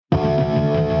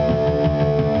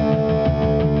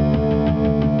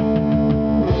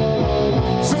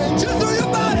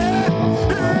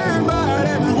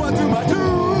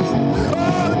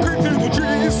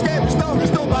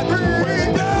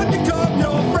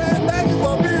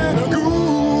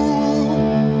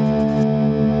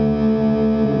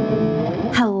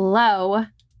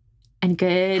and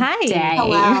good Hi. day.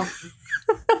 Hello.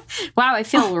 Wow, I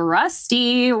feel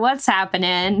rusty. What's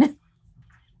happening?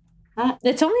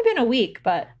 It's only been a week,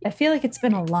 but I feel like it's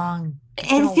been a long.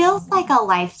 It feels like a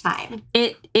lifetime.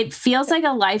 It feels like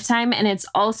a lifetime, and it's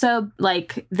also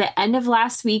like the end of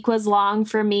last week was long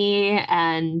for me,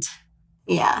 and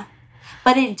Yeah.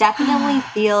 But it definitely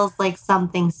feels like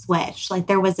something switched. Like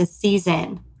there was a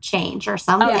season change or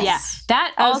something. oh yeah,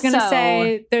 that I was also. going to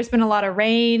say there's been a lot of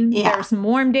rain. Yeah. There were some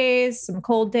warm days, some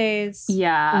cold days.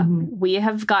 Yeah, Mhm. we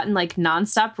have gotten like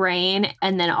nonstop rain,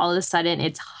 and then all of a sudden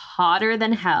it's hotter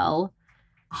than hell.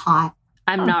 Hot.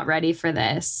 I'm not ready for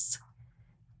this.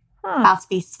 Huh. About to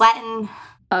be sweating.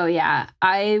 Oh yeah,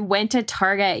 I went to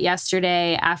Target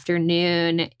yesterday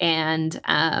afternoon, and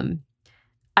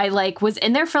I like was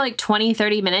in there for like 20,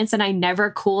 30 minutes, and I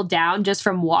never cooled down just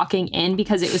from walking in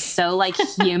because it was so like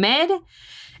humid.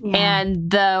 Yeah. And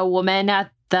the woman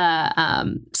at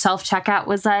the self-checkout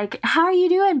was like, "How are you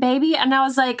doing, baby?" And I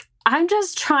was like, "I'm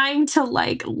just trying to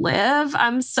like live.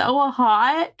 I'm so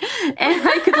hot." And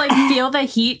I could like feel the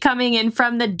heat coming in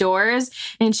from the doors.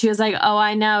 And she was like, "Oh,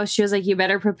 I know." She was like, "You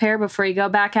better prepare before you go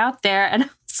back out there." And I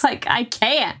was like, "I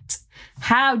can't.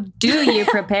 How do you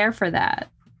prepare for that?"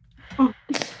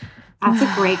 That's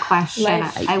a great question.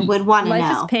 I would want to Life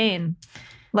know. is pain.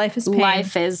 Life is pain.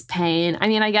 Life is pain. I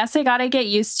mean, I guess I got to get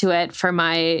used to it for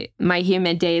my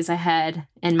humid days ahead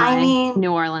in my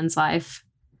New Orleans life.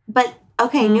 But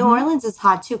okay, New Mhm. Orleans is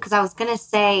hot too, because I was going to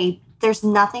say there's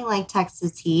nothing like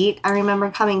Texas heat. I remember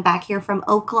coming back here from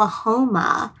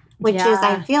Oklahoma, which is,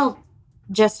 I Yeah. feel,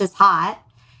 just as hot.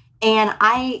 And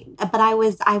I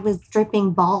was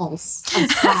dripping balls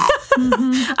of sweat.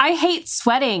 Mhm. I hate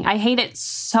sweating. I hate it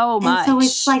so much. And so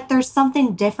it's like there's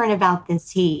something different about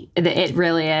this heat. It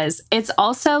really is. It's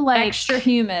also like Extra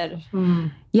humid.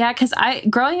 yeah, because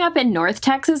growing up in North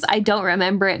Texas, I don't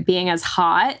remember it being as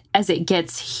hot as it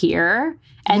gets here.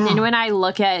 And then Yeah. when I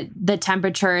look at the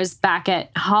temperatures back at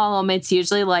home, it's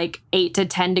usually like 8 to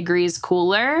 10 degrees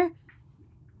cooler.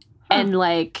 And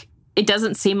like it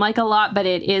doesn't seem like a lot, but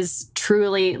it is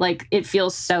truly like it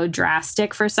feels so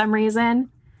drastic for some reason.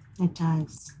 It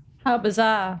does. How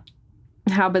bizarre.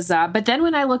 How bizarre. But then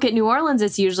when I look at New Orleans,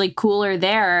 it's usually cooler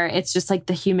there. It's just like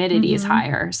the humidity is Mhm.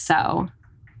 higher. So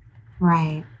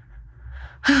Right.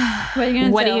 What are you going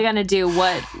to what do? are you going to do?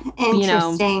 What, you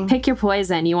know, Interesting. pick your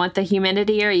poison. You want the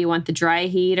humidity, or you want the dry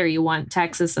heat, or you want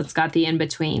Texas that's got the in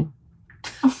between?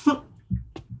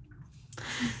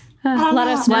 don't Let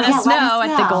know. us know Yeah, let us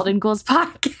at the know. Golden Ghouls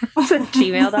podcast at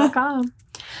gmail.com.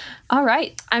 All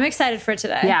right. I'm excited for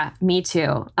today. Yeah, me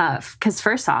too. Because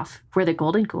first off, we're the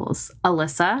Golden Ghouls,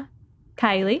 Alyssa,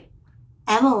 Kylie.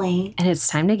 Emily. and it's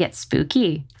time to get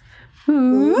spooky.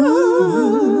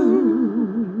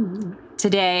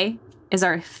 Today is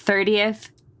our 30th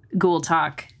Ghoul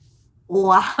Talk.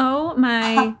 Wow. Oh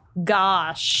my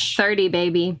gosh. 30,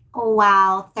 baby.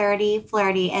 Wow. 30,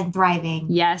 flirty, and thriving.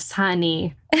 Yes,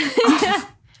 honey.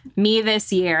 Me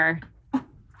this year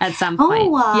at some point.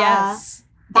 Oh, Yes.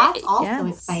 That's also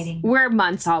Yes. exciting. We're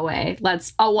months away. Why?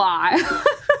 Oh,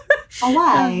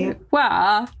 why?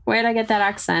 Wow. Where did I get that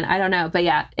accent? I don't know. But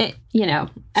yeah,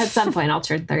 at some point I'll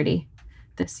turn 30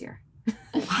 this year.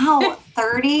 Wow.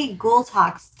 30 Ghoul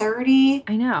Talks. 30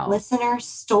 I know. listener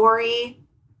story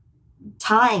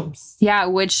times. Yeah,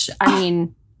 which, I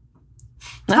mean,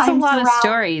 that's a Times lot of around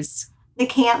stories. The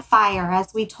campfire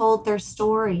as we told their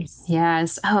stories.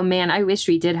 Yes. Oh, man, I wish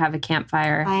we did have a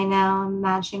campfire. I know. I'm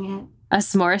imagining it. A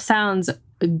s'more sounds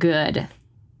good.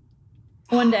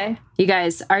 One day. You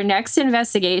guys, our next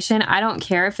investigation, I don't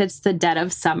care if it's the dead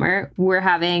of summer, we're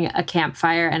having a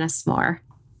campfire and a s'more.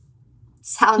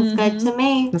 Sounds good to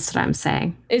me. That's what I'm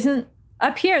saying. Isn't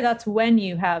up here, that's when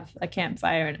you have a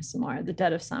campfire and a s'more, the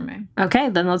dead of summer. Okay,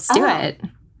 then let's do Oh. it.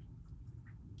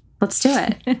 Let's do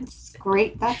it. It's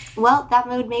great. That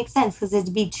would make sense because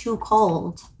it'd be too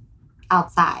cold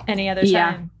outside Any other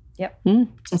Yeah. time. Yep.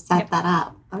 to set Yep. that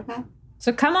up. Okay.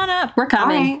 So come on up. We're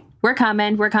coming. All right. We're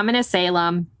coming. We're coming to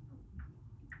Salem.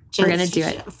 We're gonna do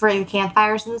it. For the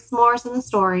campfires and the s'mores and the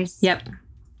stories. Yep.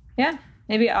 Yeah.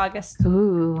 Maybe August.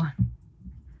 Ooh.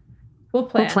 We'll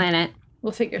plan. We'll plan it.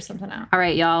 We'll figure something out. All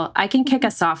right, y'all. I can kick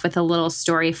us off with a little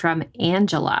story from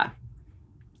Angela.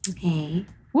 Okay.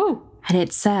 Woo. And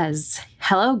it says,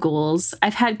 "Hello, ghouls.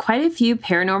 I've had quite a few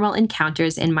paranormal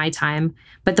encounters in my time,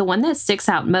 but the one that sticks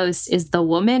out most is the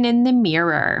woman in the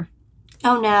mirror.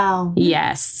 Oh, no.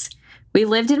 Yes. We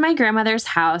lived in my grandmother's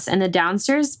house, and the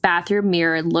downstairs bathroom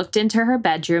mirror looked into her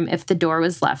bedroom if the door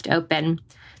was left open.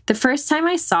 The first time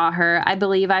I saw her, I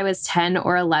believe I was 10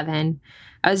 or 11.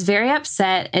 I was very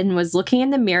upset and was looking in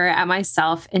the mirror at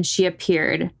myself, and she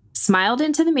appeared. smiled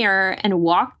into the mirror, and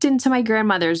walked into my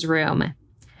grandmother's room.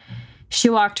 She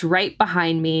walked right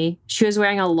behind me. She was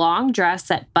wearing a long dress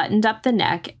that buttoned up the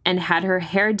neck and had her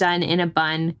hair done in a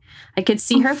bun. I could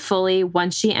see her fully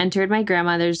once she entered my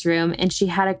grandmother's room, and she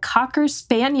had a Cocker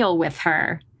Spaniel with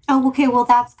her. Oh, okay. Well,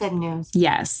 that's good news.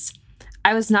 Yes.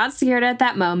 I was not scared at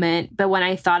that moment, but when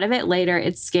I thought of it later,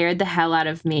 it scared the hell out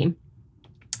of me.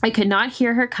 I could not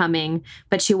hear her coming,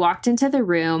 but she walked into the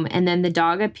room, and then the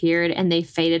dog appeared, and they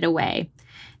faded away.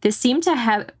 This seemed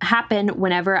to happen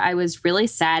whenever I was really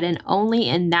sad, and only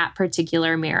in that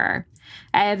particular mirror.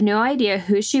 I have no idea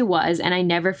who she was, and I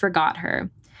never forgot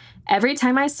her. Every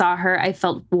time I saw her, I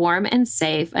felt warm and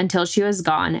safe until she was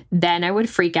gone. Then I would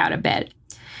freak out a bit.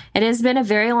 It has been a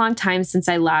very long time since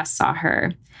I last saw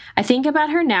her. I think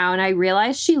about her now, and I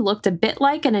realize she looked a bit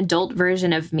like an adult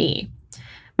version of me.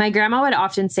 My grandma would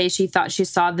often say she thought she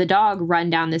saw the dog run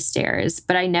down the stairs,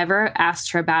 but I never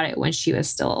asked her about it when she was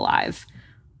still alive.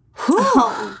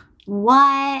 Oh,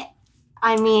 what?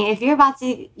 I mean, if you're about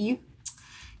to, you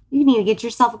need to get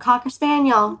yourself a Cocker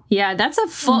Spaniel. Yeah, that's a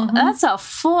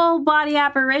full body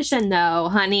apparition, though,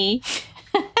 honey.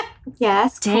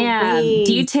 Yes, damn, crazy.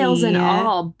 Details and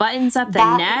all, buttons up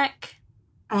the neck.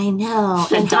 I know.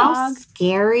 The and dog. How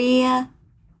scary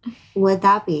would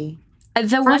that be?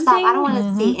 First off, I don't want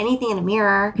to see anything in a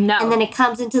mirror. No. And then it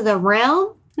comes into the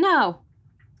room. No.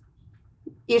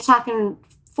 You're talking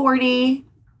 40.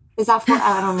 Is that 40?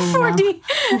 I don't even know.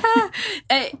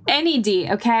 4D. Any D,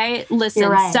 okay? Listen,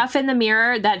 You're right. Stuff in the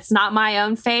mirror that's not my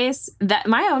own face. That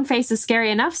my own face is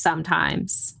scary enough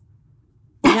sometimes.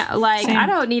 Yeah, like, Same. I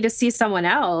don't need to see someone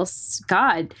else.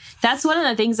 God, that's one of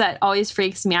the things that always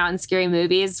freaks me out in scary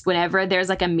movies. Whenever there's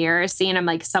like a mirror scene, I'm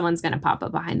like, someone's going to pop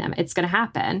up behind them. It's going to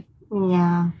happen.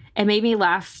 Yeah. It made me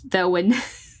laugh, though, when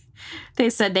they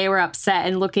said they were upset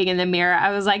and looking in the mirror.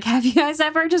 I was like, have you guys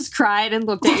ever just cried and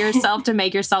looked at yourself to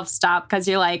make yourself stop because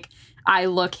you're like, I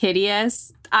look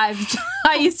hideous? I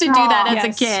used to do that as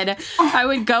a kid. I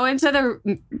would go into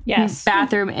the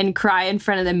bathroom and cry in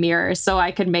front of the mirror so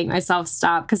I could make myself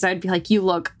stop, because I'd be like, you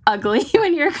look ugly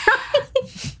when you're crying.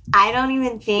 I don't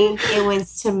even think it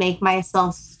was to make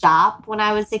myself stop when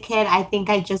I was a kid. I think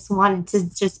I just wanted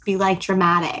to just be like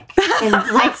dramatic and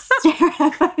like stare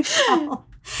at myself.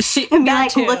 And be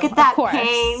like, look at that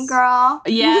pain, girl.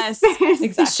 Yes,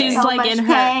 exactly. She's so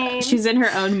like she's in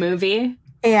her own movie.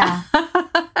 Yeah.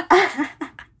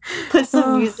 Put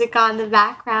some music on the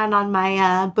background on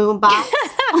my boombox.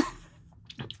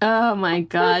 Oh my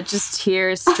God, just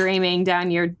tears streaming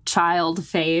down your child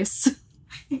face.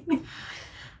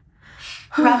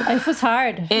 Life was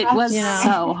hard. It was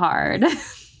so hard.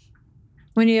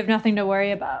 When you have nothing to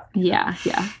worry about. Yeah.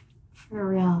 For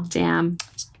real. Damn.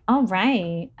 All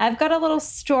right. I've got a little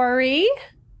story.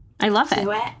 I love it.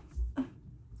 Do it.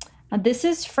 This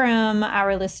is from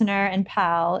our listener and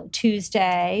pal,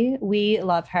 Tuesday. We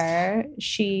love her.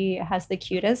 She has the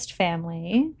cutest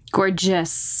family.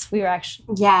 Gorgeous. We were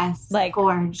actually... Yes. Like,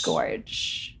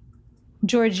 gorge.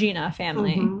 Georgina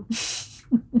family.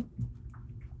 Mm-hmm.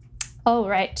 All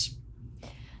right.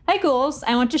 Hi, ghouls.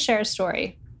 I want to share a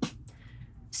story.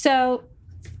 So,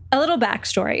 a little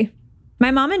backstory.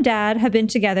 My mom and dad have been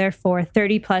together for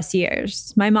 30 plus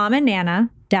years. My mom and Nana,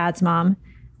 dad's mom,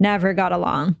 never got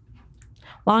along.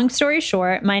 Long story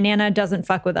short, my Nana doesn't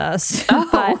fuck with us,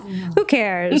 but who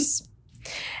cares?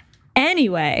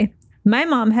 Anyway, my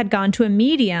mom had gone to a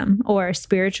medium or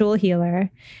spiritual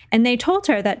healer, and they told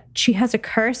her that she has a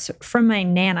curse from my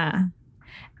Nana.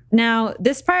 Now,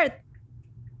 this part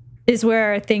is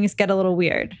where things get a little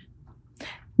weird.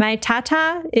 My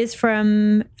tata is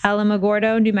from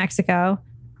Alamogordo, New Mexico.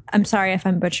 I'm sorry if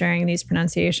I'm butchering these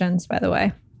pronunciations, by the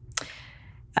way.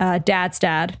 Dad's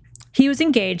dad. He was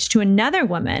engaged to another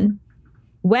woman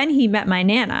when he met my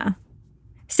Nana.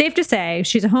 Safe to say,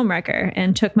 she's a homewrecker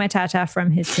and took my tata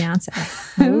from his fiance.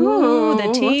 Ooh,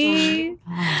 the tea.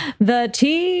 The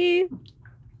tea.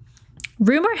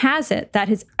 Rumor has it that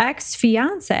his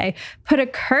ex-fiance put a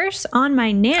curse on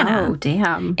my Nana. Oh,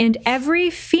 damn. And every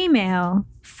female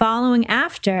following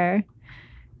after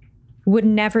would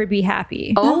never be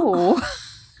happy. Oh.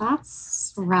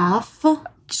 That's rough.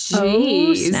 Jeez.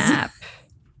 Oh, snap.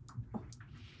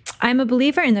 I'm a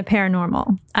believer in the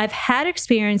paranormal. I've had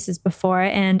experiences before,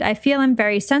 and I feel I'm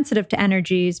very sensitive to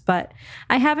energies, but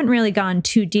I haven't really gone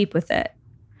too deep with it.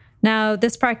 Now,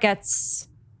 this part gets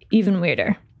even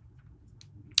weirder.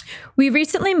 We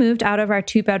recently moved out of our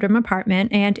 2-bedroom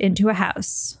apartment and into a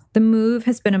house. The move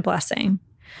has been a blessing.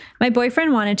 My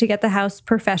boyfriend wanted to get the house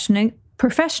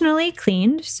professionally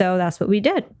cleaned, so that's what we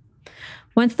did.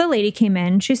 Once the lady came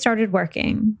in, she started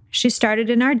working. She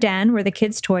started in our den where the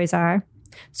kids' toys are.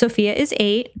 Sophia is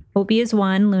 8, Obi is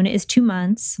 1, Luna is 2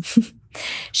 months.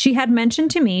 She had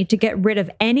mentioned to me to get rid of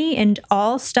any and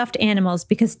all stuffed animals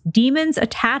because demons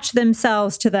attach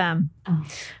themselves to them. Oh.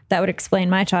 That would explain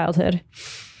my childhood.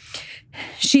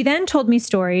 She then told me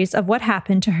stories of what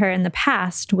happened to her in the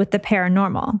past with the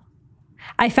paranormal.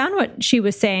 I found what she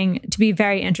was saying to be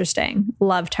very interesting.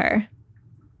 Loved her.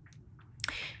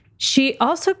 She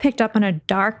also picked up on a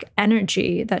dark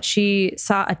energy that she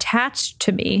saw attached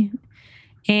to me.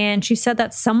 And she said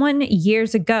that someone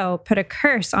years ago put a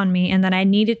curse on me and that I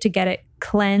needed to get it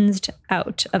cleansed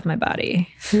out of my body.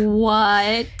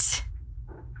 What?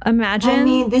 Imagine. I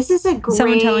mean, this is a great...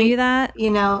 Someone telling you that?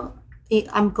 You know,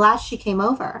 I'm glad she came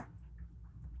over.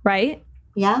 Right?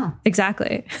 Yeah.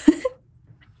 Exactly.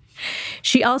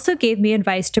 She also gave me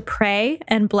advice to pray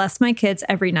and bless my kids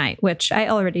every night, which I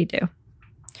already do.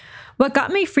 What got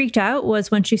me freaked out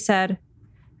was when she said,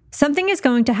 something is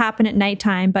going to happen at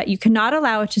nighttime, but you cannot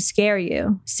allow it to scare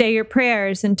you. Say your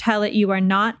prayers and tell it you are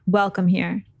not welcome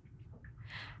here.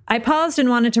 I paused and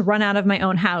wanted to run out of my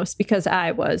own house because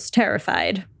I was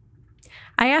terrified.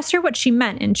 I asked her what she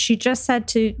meant, and she just said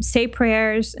to say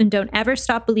prayers and don't ever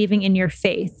stop believing in your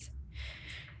faith.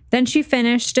 Then she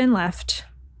finished and left.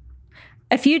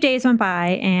 A few days went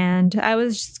by, and I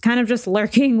was kind of just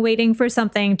lurking, waiting for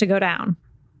something to go down.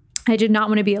 I did not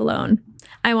want to be alone.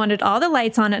 I wanted all the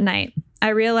lights on at night. I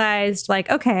realized, like,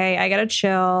 okay, I gotta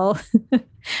chill.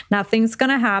 Nothing's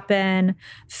gonna happen.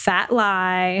 Fat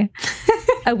lie.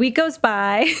 A week goes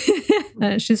by.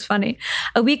 She's funny.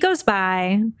 A week goes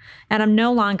by, and I'm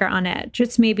no longer on edge.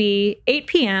 It's maybe 8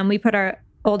 p.m. We put our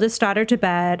oldest daughter to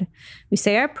bed. We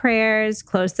say our prayers,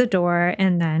 close the door,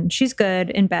 and then she's good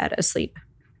in bed, asleep.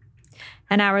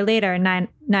 An hour later, 9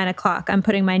 o'clock, I'm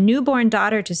putting my newborn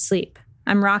daughter to sleep.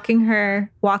 I'm rocking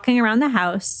her, walking around the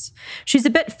house. She's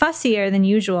a bit fussier than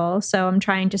usual, so I'm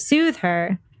trying to soothe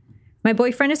her. My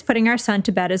boyfriend is putting our son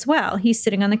to bed as well. He's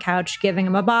sitting on the couch giving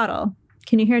him a bottle.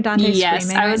 Can you hear Dante screaming? Yes,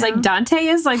 I was like, Dante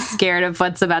is like scared of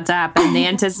what's about to happen. The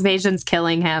anticipation's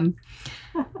killing him.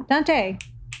 Dante.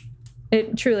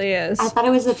 It truly is. I thought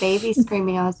it was a baby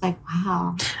screaming. I was like,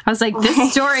 wow. I was like,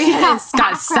 this story has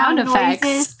got sound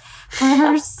effects. For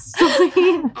her story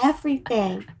and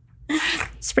everything.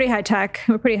 It's pretty high tech.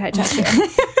 We're pretty high tech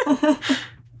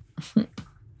here.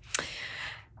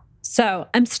 So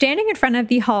I'm standing in front of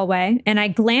the hallway and I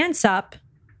glance up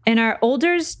and our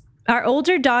older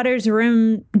daughter's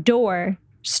room door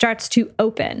starts to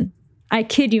open. I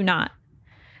kid you not.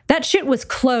 That shit was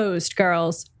closed,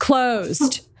 girls.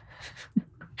 Closed.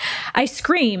 I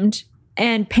screamed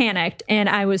and panicked and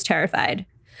I was terrified.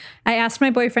 I asked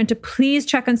my boyfriend to please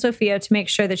check on Sophia to make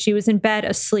sure that she was in bed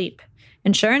asleep.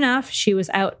 And sure enough, she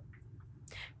was out.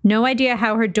 No idea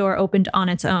how her door opened on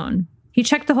its own. He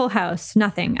checked the whole house.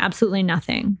 Nothing. Absolutely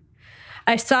nothing.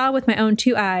 I saw with my own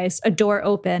 2 eyes a door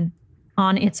open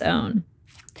on its own.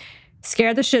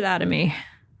 Scared the shit out of me.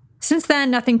 Since then,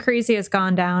 nothing crazy has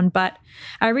gone down, but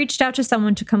I reached out to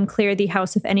someone to come clear the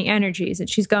house of any energies, and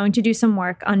she's going to do some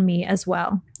work on me as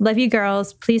well. Love you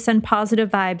girls. Please send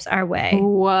positive vibes our way.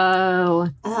 Whoa.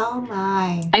 Oh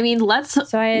my. I mean, let's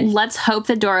hope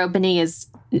the door opening is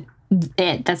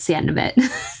it. That's the end of it.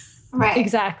 Right.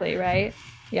 Exactly, right?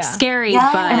 Yeah. Scary, but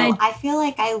I feel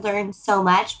like I learned so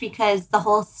much because the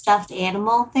whole stuffed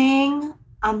animal thing,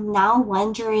 I'm now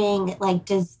wondering, like,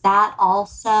 does that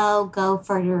also go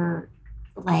for your,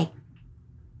 like,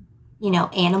 you know,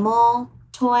 animal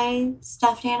toy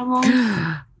stuffed animals?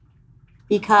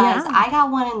 Because I got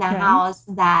one in the house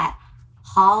that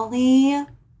Holly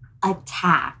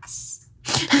attacks.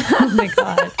 Oh my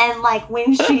God. And like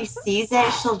when she sees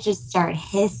it, she'll just start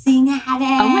hissing at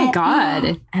it. Oh my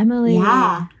God. Emily.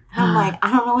 Yeah. I'm like,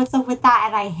 I don't know what's up with that.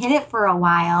 And I hid it for a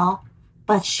while,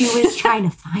 but she was trying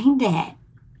to find it.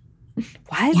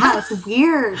 What? Yeah, it's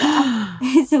weird.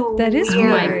 That is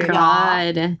weird. weird. Oh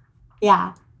my God.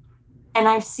 Yeah. And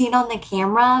I've seen on the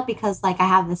camera because like I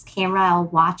have this camera, I'll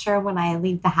watch her when I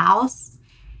leave the house.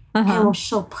 And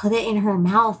she'll put it in her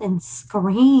mouth and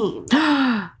scream.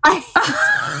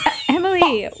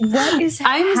 Emily, what is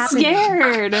happening? I'm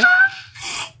scared. Yo,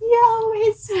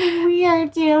 it's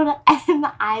weird, dude. And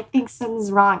I think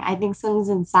something's wrong. I think something's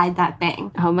inside that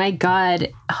thing. Oh my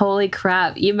God. Holy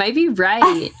crap. You might be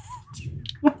right.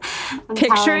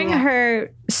 Picturing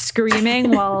her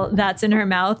screaming while that's in her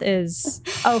mouth is,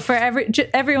 for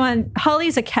everyone,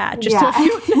 Holly's a cat, just so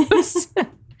everyone knows.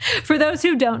 For those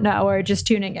who don't know or just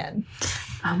tuning in.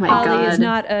 Oh my God. Holly is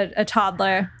not a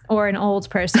toddler or an old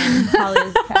person. Holly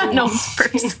is a cat. An old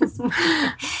person.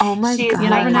 Oh my God. She's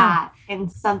like that.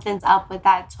 And something's up with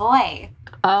that toy.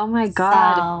 Oh my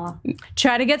God. So,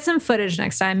 Try to get some footage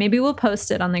next time. Maybe we'll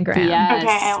post it on the gram. Yes.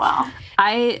 okay, I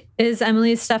will. Is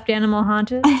Emily's stuffed animal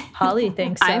haunted? Holly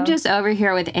thinks so. I'm just over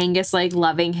here with Angus, like,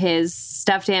 loving his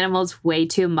stuffed animals way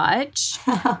too much.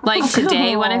 Like,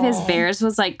 today, one of his bears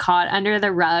was, like, caught under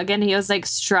the rug, and he was, like,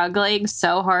 struggling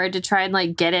so hard to try and,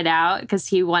 like, get it out because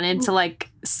he wanted to, like,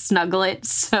 snuggle it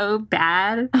so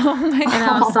bad. Oh my God. And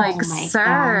I was like, Oh my sir,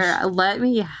 gosh. let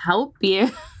me help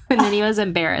you. And then he was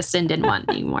embarrassed and didn't want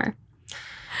anymore.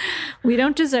 We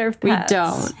don't deserve pets. We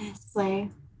don't. Seriously.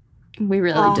 We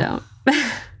really don't.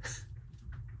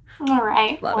 All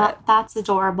right. Love well, it. that's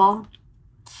adorable.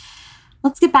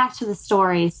 Let's get back to the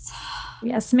stories.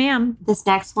 Yes, ma'am. This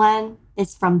next one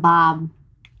is from Bob.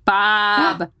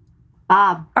 Bob.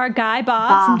 Bob. Our guy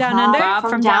Bob from Down Under. Bob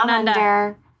from Down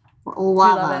Under. Love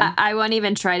love him. I won't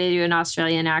even try to do an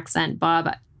Australian accent, Bob.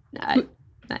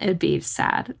 It'd be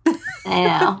sad. I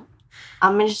know.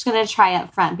 I'm just going to try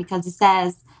up front because it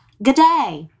says, "Good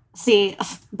day." See,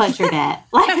 butchered it.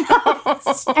 Like,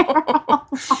 that's terrible.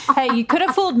 Hey, you could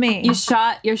have fooled me. You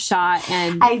shot your shot,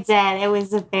 and I did. It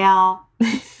was a fail.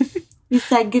 He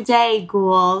said, "Good day,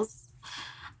 ghouls.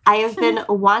 I have been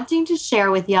wanting to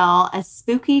share with y'all a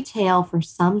spooky tale for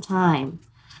some time,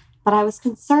 but I was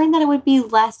concerned that it would be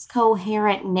less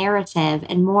coherent narrative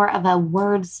and more of a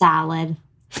word salad.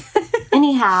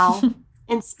 Anyhow,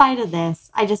 in spite of this,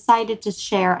 I decided to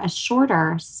share a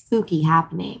shorter, spooky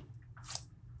happening.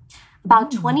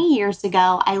 About 20 years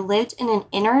ago, I lived in an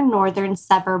inner northern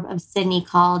suburb of Sydney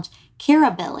called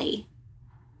Kirribilli,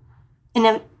 in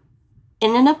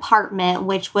an apartment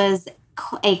which was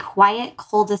a quiet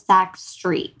cul-de-sac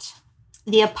street.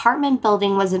 The apartment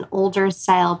building was an older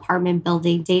style apartment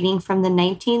building dating from the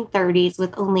 1930s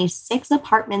with only 6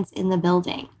 apartments in the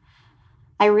building.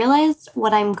 I realized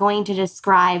what I'm going to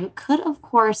describe could, of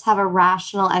course, have a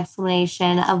rational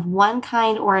explanation of one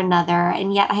kind or another,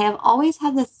 and yet I have always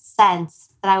had the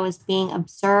sense that I was being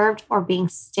observed or being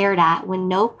stared at when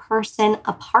no person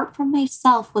apart from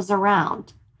myself was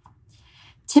around.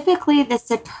 Typically, this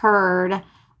occurred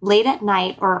late at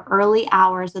night or early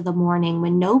hours of the morning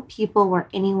when no people were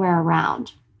anywhere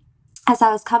around. As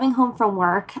I was coming home from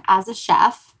work as a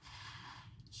chef,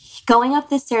 going up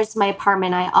the stairs to my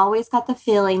apartment, I always got the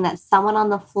feeling that someone on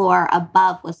the floor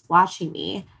above was watching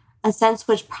me, a sense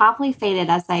which promptly faded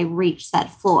as I reached said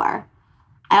floor.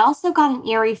 I also got an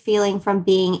eerie feeling from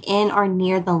being in or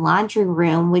near the laundry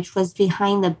room, which was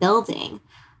behind the building.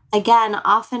 Again,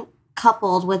 often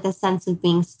coupled with a sense of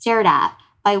being stared at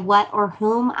by what or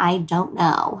whom I don't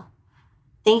know.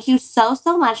 Thank you so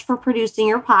much for producing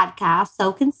your podcast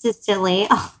so consistently.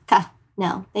 Oh, God,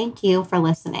 no, thank you for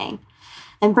listening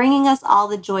and bringing us all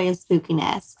the joy of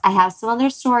spookiness. I have some other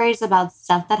stories about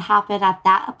stuff that happened at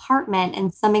that apartment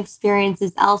and some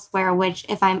experiences elsewhere, which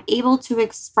if I'm able to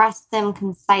express them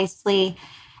concisely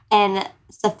and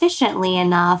sufficiently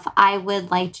enough, I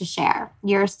would like to share.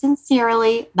 Yours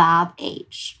sincerely, Bob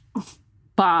H.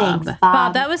 Bob. Thanks,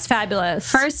 Bob, that was fabulous.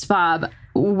 First, Bob,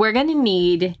 we're going to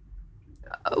need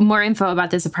more info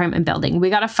about this apartment building. We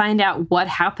got to find out what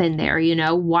happened there. You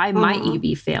know, why might you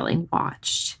be feeling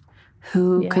watched?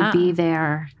 Who could be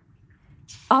there?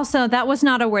 Also, that was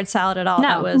not a word salad at all. No,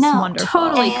 that was wonderful.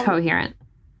 Totally And coherent.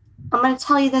 I'm going to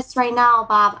tell you this right now,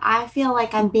 Bob. I feel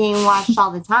like I'm being watched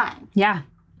all the time. Yeah.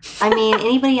 I mean,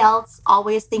 anybody else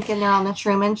always thinking they're on the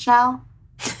Truman Show?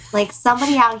 Like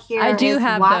somebody out here I do is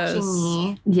have watching those.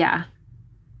 me Yeah.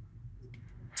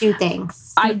 do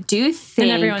things. I do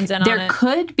think everyone's in on there it.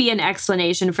 could be an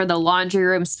explanation for the laundry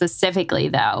room specifically,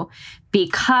 though,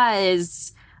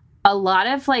 because a lot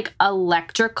of like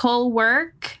electrical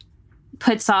work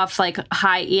puts off like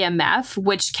high EMF,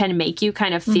 which can make you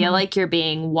kind of feel like you're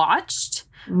being watched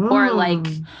or like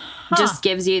just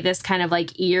gives you this kind of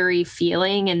like eerie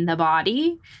feeling in the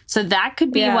body. So that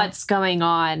could be what's going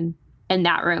on in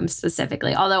that room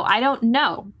specifically. Although I don't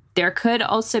know. There could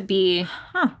also be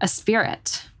a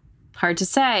spirit. Hard to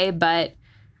say, but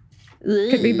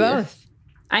Could be both.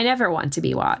 I never want to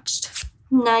be watched.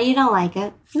 No, you don't like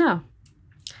it. No.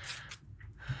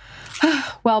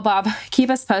 Well, Bob, keep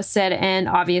us posted and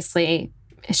obviously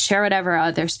share whatever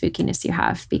other spookiness you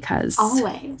have because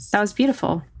Always. that was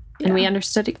beautiful and we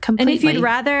understood it completely. And if you'd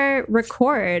rather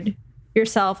record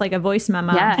yourself like a voice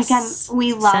memo, Yes. Again,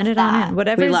 we love send it that. on in.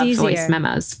 Whatever we is love easier. voice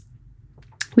memos.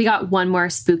 We got one more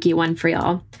spooky one for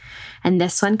y'all. And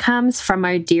this one comes from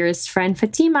our dearest friend,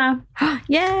 Fatima.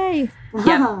 Yay!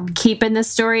 Yep. Keeping the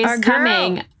stories Our girl.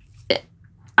 coming.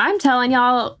 I'm telling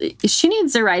y'all, she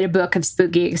needs to write a book of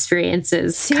spooky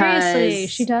experiences. Seriously, 'cause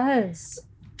she does.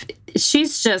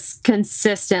 she's just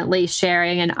consistently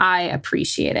sharing, and I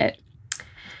appreciate it.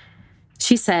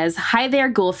 She says, "Hi there,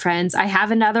 Ghoul friends. I have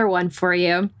another one for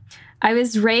you. I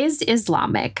was raised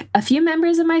Islamic. A few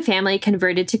members of my family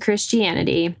converted to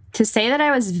Christianity. To say that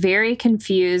I was very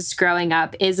confused growing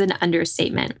up is an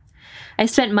understatement. I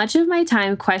spent much of my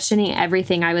time questioning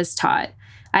everything I was taught.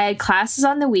 I had classes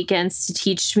on the weekends to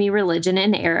teach me religion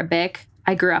in Arabic.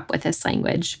 I grew up with this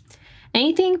language.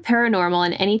 Anything paranormal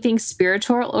and anything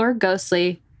spiritual or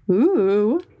ghostly,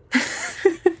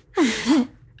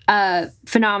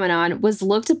 phenomenon was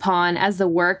looked upon as the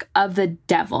work of the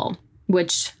devil,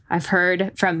 which I've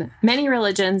heard from many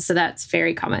religions, so that's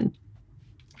very common.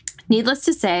 Needless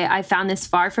to say, I found this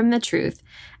far from the truth.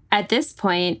 At this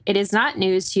point, it is not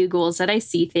news to you ghouls that I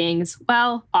see things,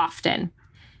 well, often.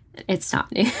 It's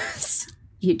not news.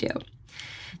 You do.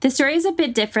 The story is a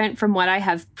bit different from what I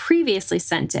have previously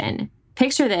sent in.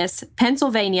 Picture this,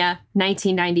 Pennsylvania,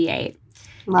 1998.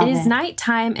 It is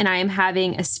nighttime and I am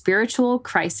having a spiritual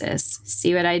crisis.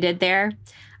 See what I did there?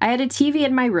 I had a TV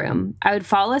in my room. I would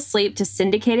fall asleep to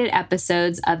syndicated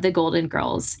episodes of The Golden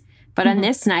Girls. But on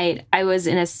this night, I was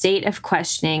in a state of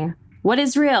questioning, what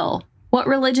is real? What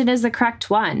religion is the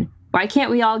correct one? Why can't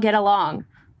we all get along?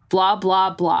 Blah,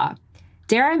 blah, blah.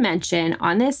 Dare I mention,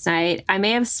 on this night, I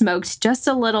may have smoked just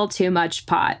a little too much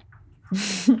pot.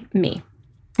 Me.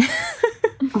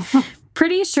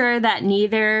 Pretty sure that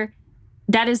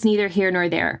is neither here nor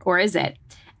there, or is it?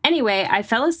 Anyway, I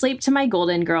fell asleep to my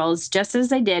Golden Girls just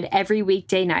as I did every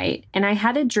weekday night, and I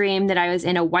had a dream that I was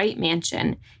in a white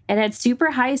mansion. It had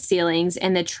super high ceilings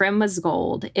and the trim was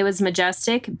gold. It was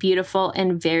majestic, beautiful,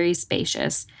 and very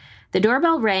spacious. The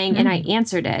doorbell rang and I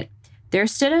answered it. There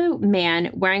stood a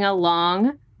man wearing a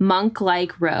long,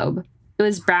 monk-like robe. It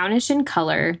was brownish in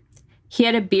color. He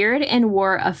had a beard and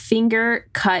wore finger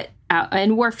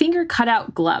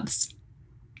cut-out gloves.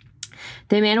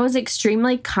 The man was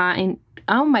extremely kind.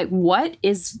 Oh my, what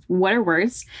are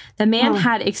words? The man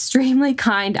had extremely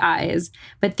kind eyes,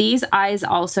 but these eyes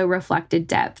also reflected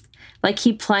depth, like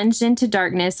he plunged into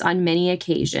darkness on many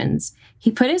occasions.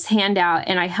 He put his hand out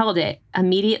and I held it.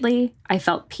 Immediately, I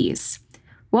felt peace.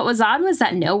 What was odd was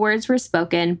that no words were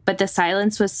spoken, but the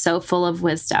silence was so full of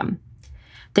wisdom.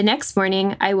 The next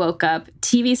morning, I woke up,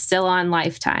 TV still on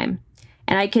Lifetime,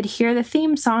 and I could hear the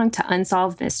theme song to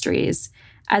Unsolved Mysteries.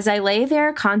 As I lay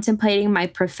there contemplating my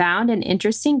profound and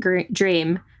interesting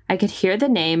dream, I could hear the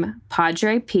name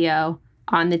Padre Pio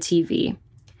on the TV.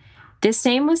 This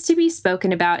name was to be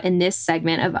spoken about in this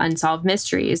segment of Unsolved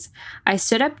Mysteries. I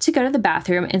stood up to go to the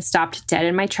bathroom and stopped dead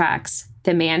in my tracks.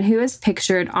 The man who was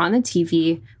pictured on the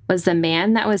TV was the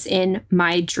man that was in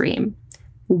my dream.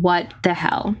 What the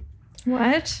hell?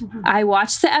 What? I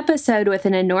watched the episode with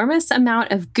an enormous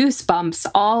amount of goosebumps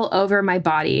all over my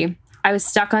body. I was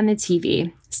stuck on the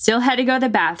TV. Still had to go to the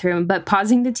bathroom, but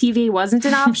pausing the TV wasn't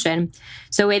an option,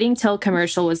 so waiting till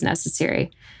commercial was necessary.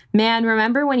 Man,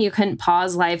 remember when you couldn't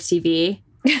pause live TV?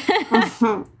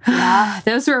 Yeah.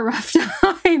 Those were rough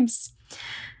times.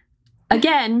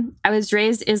 Again, I was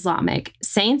raised Islamic.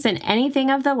 Saints and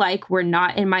anything of the like were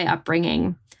not in my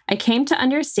upbringing. I came to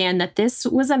understand that this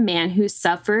was a man who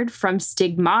suffered from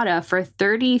stigmata for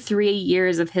 33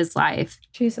 years of his life.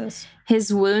 Jesus.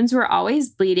 His wounds were always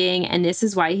bleeding, and this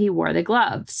is why he wore the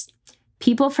gloves.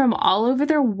 People from all over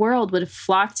the world would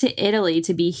flock to Italy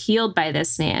to be healed by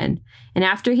this man. And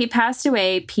after he passed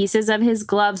away, pieces of his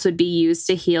gloves would be used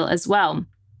to heal as well.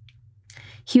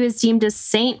 He was deemed a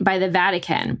saint by the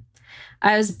Vatican.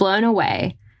 I was blown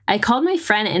away. I called my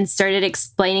friend and started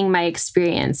explaining my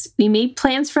experience. We made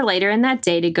plans for later in that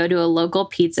day to go to a local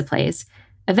pizza place.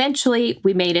 Eventually,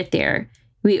 we made it there.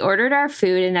 We ordered our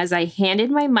food, and as I handed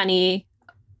my money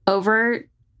over...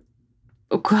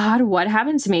 Oh, God, what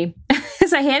happened to me?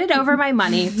 As I handed over my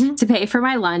money to pay for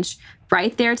my lunch,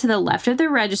 right there to the left of the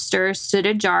register stood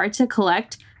a jar to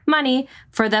collect money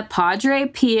for the Padre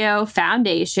Pio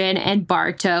Foundation in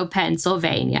Bartow,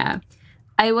 Pennsylvania.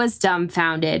 I was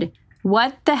dumbfounded.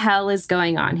 What the hell is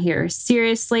going on here?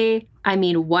 Seriously? I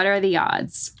mean, what are the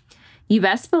odds? You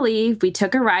best believe we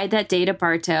took a ride that day to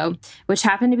Bartow, which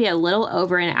happened to be a little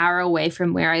over an hour away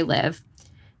from where I live.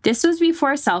 This was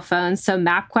before cell phones, so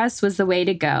MapQuest was the way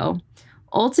to go.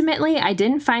 Ultimately, I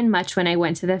didn't find much when I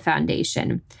went to the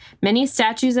foundation. Many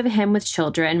statues of him with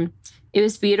children. It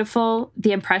was beautiful.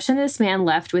 The impression this man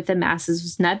left with the masses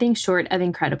was nothing short of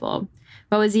incredible.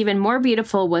 What was even more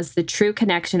beautiful was the true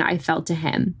connection I felt to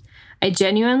him. I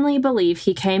genuinely believe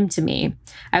he came to me.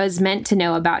 I was meant to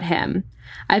know about him.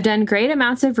 I've done great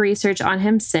amounts of research on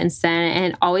him since then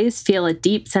and always feel a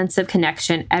deep sense of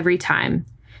connection every time.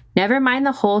 Never mind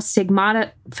the whole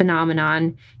stigmata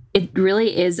phenomenon. It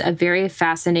really is a very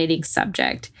fascinating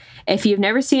subject. If you've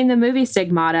never seen the movie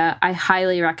Stigmata, I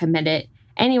highly recommend it.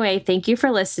 Anyway, thank you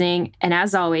for listening. And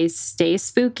as always, stay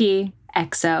spooky.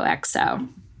 XOXO.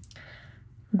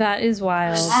 That is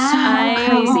wild.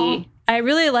 Crazy. I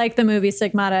really like the movie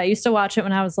Stigmata. I used to watch it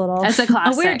when I was little. It's a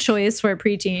classic. A weird choice for a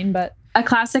preteen, but a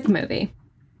classic movie.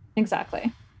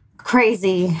 Exactly.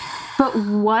 Crazy. But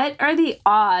what are the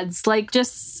odds? Like,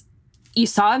 just you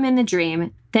saw him in the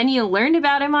dream, then you learned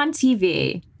about him on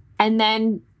TV, and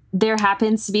then there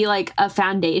happens to be like a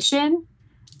foundation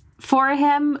for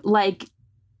him, like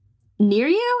near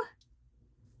you.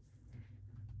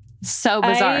 So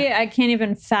bizarre. I can't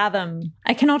even fathom.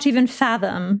 I cannot even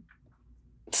fathom.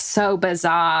 So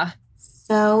bizarre.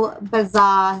 So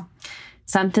bizarre.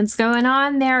 Something's going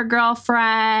on there,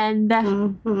 girlfriend.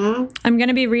 Mm-hmm. I'm going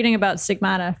to be reading about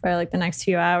Stigmata for like the next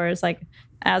few hours, like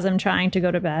as I'm trying to go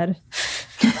to bed.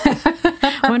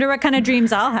 I wonder what kind of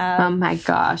dreams I'll have. Oh my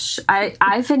gosh.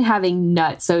 I've been having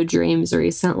nutso dreams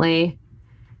recently.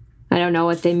 I don't know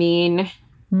what they mean.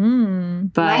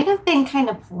 But Might have been kind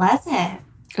of pleasant.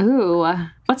 Ooh,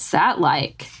 what's that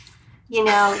like? You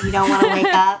know, you don't want to wake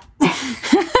up.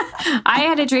 I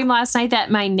had a dream last night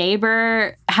that my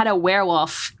neighbor had a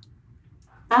werewolf.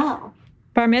 Oh.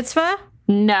 Bar mitzvah?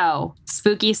 No.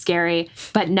 Spooky, scary,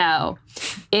 but no.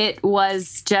 It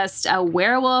was just a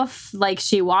werewolf. Like,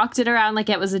 she walked it around like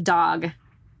it was a dog.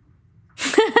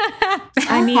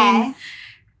 I mean,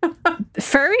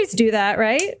 furries do that,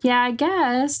 right? Yeah, I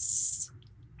guess.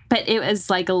 But it was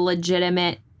like a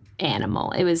legitimate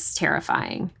animal. It was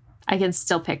terrifying. I can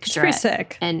still picture it.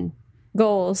 Sick. And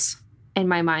goals in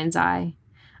my mind's eye.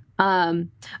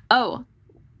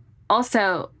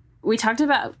 Also, we talked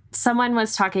about, someone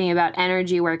was talking about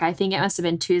energy work. I think it must have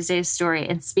been Tuesday's story.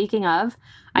 And speaking of,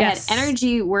 yes. I had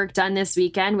energy work done this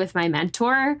weekend with my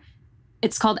mentor.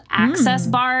 It's called access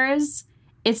bars.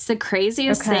 It's the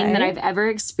craziest thing that I've ever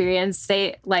experienced.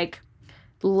 They like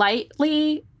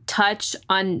lightly touch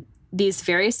on these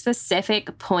very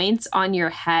specific points on your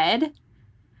head.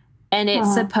 And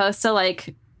it's supposed to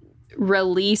like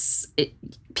release it.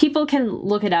 People can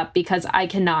look it up because I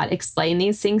cannot explain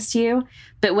these things to you.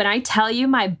 But when I tell you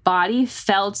my body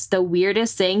felt the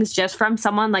weirdest things just from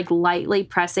someone like lightly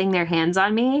pressing their hands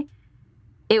on me,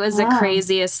 it was the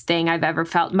craziest thing I've ever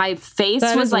felt. My face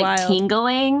was like wild.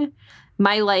 tingling.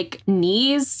 My like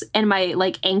knees and my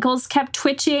like ankles kept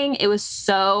twitching. It was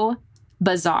so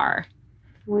bizarre.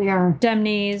 Weird. Dem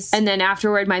knees. And then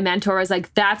afterward, my mentor was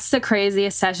like, that's the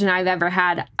craziest session I've ever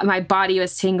had. My body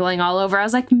was tingling all over. I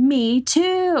was like, me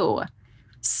too.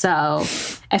 So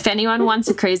if anyone wants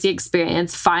a crazy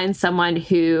experience, find someone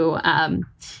who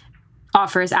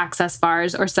offers access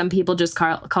bars, or some people just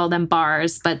call them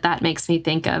bars. But that makes me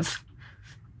think of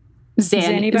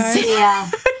Zanny bars? Yeah.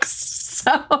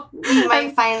 So you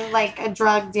might find like a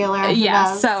drug dealer.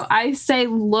 Yeah. So I say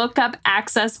look up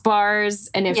access bars,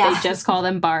 and if they just call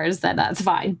them bars, then that's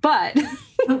fine. But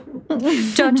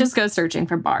don't just go searching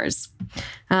for bars.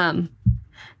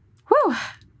 Whew.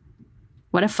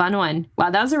 What a fun one. Wow,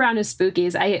 that was a round of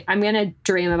spookies. I'm going to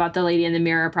dream about the lady in the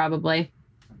mirror probably.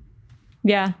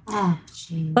 Yeah. Oh,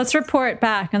 geez. Let's report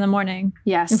back in the morning.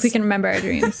 Yes. If we can remember our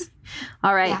dreams.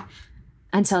 All right. Yeah.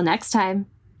 Until next time,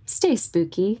 stay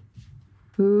spooky.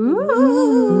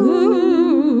 Ooh.